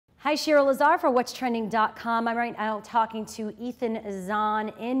Hi, Sheryl Lazar for whatstrending.com. I'm right now talking to Ethan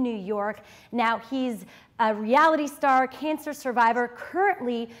Zohn in New York. Now, he's a reality star, cancer survivor,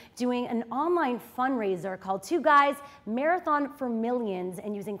 currently doing an online fundraiser called Two Guys Marathon for Millions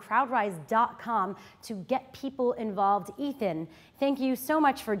and using crowdrise.com to get people involved. Ethan, thank you so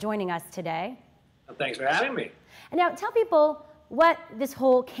much for joining us today. Well, thanks for having me. And now tell people what this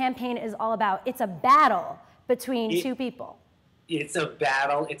whole campaign is all about. It's a battle between two people. It's a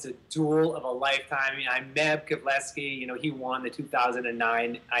battle. It's a duel of a lifetime. I mean, I'm Meb Kavleski. You know, he won the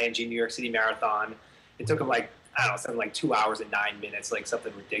 2009 ING New York City Marathon. It took him like, I don't know, something like 2 hours and 9 minutes, like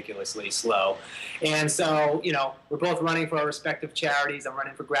something ridiculously slow. And so, you know, we're both running for our respective charities. I'm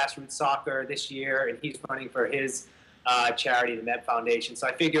running for grassroots soccer this year, and he's running for his charity, the Meb Foundation. So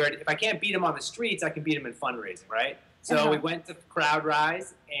I figured if I can't beat him on the streets, I can beat him in fundraising, right? So we went to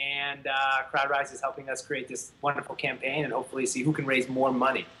CrowdRise, and CrowdRise is helping us create this wonderful campaign and hopefully see who can raise more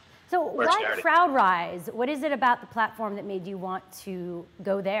money. So why CrowdRise? What is it about the platform that made you want to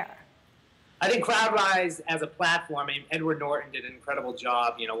go there? I think CrowdRise as a platform, I mean, Edward Norton did an incredible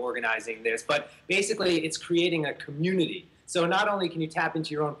job, you know, organizing this, but basically it's creating a community. So not only can you tap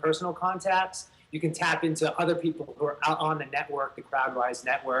into your own personal contacts, you can tap into other people who are out on the network, the CrowdRise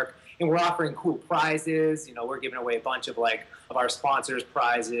network, and we're offering cool prizes. You know, we're giving away a bunch of our sponsors'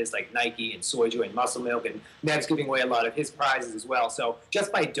 prizes, like Nike and Soyjoy and Muscle Milk, and Meb's giving away a lot of his prizes as well. So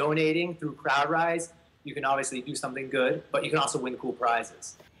just by donating through CrowdRise, you can obviously do something good, but you can also win cool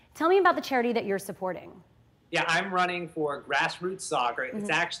prizes. Tell me about the charity that you're supporting. Yeah, I'm running for grassroots soccer. It's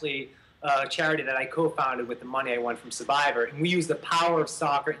actually a charity that I co-founded with the money I won from Survivor, and we use the power of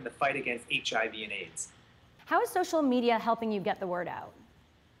soccer in the fight against HIV and AIDS. How is social media helping you get the word out?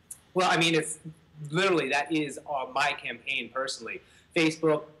 Well, I mean, it's literally, that is my campaign personally.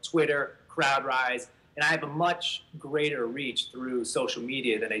 Facebook, Twitter, CrowdRise, and I have a much greater reach through social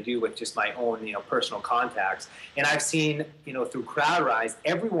media than I do with just my own, you know, personal contacts. And I've seen, you know, through CrowdRise,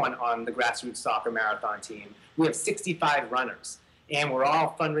 everyone on the grassroots soccer marathon team, we have 65 runners. And we're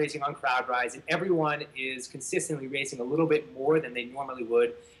all fundraising on CrowdRise, and everyone is consistently raising a little bit more than they normally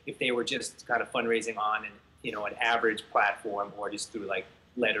would if they were just kind of fundraising on an average platform or just through like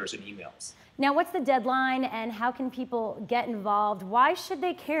letters and emails. Now, what's the deadline and how can people get involved? Why should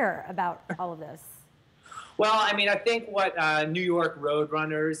they care about all of this? Well, I mean, I think what New York Road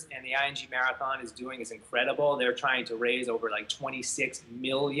Runners and the ING Marathon is doing is incredible. They're trying to raise over like $26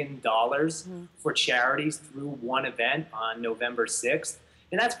 million for charities through one event on November 6th.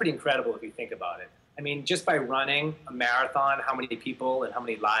 And that's pretty incredible if you think about it. I mean, just by running a marathon, how many people and how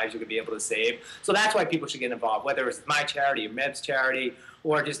many lives you could be able to save. So that's why people should get involved, whether it's my charity or Meb's charity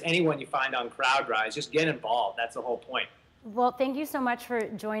or just anyone you find on CrowdRise, just get involved. That's the whole point. Well, thank you so much for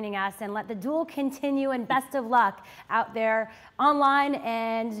joining us, and let the duel continue, and best of luck out there online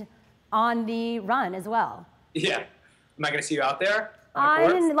and on the run as well. Yeah. Am I going to see you out there?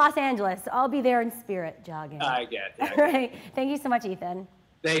 I'm in Los Angeles. I'll be there in spirit jogging. I get it. All right. Thank you so much, Ethan.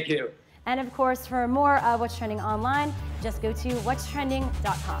 Thank you. And of course, for more of What's Trending online, just go to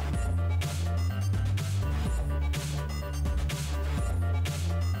whatstrending.com.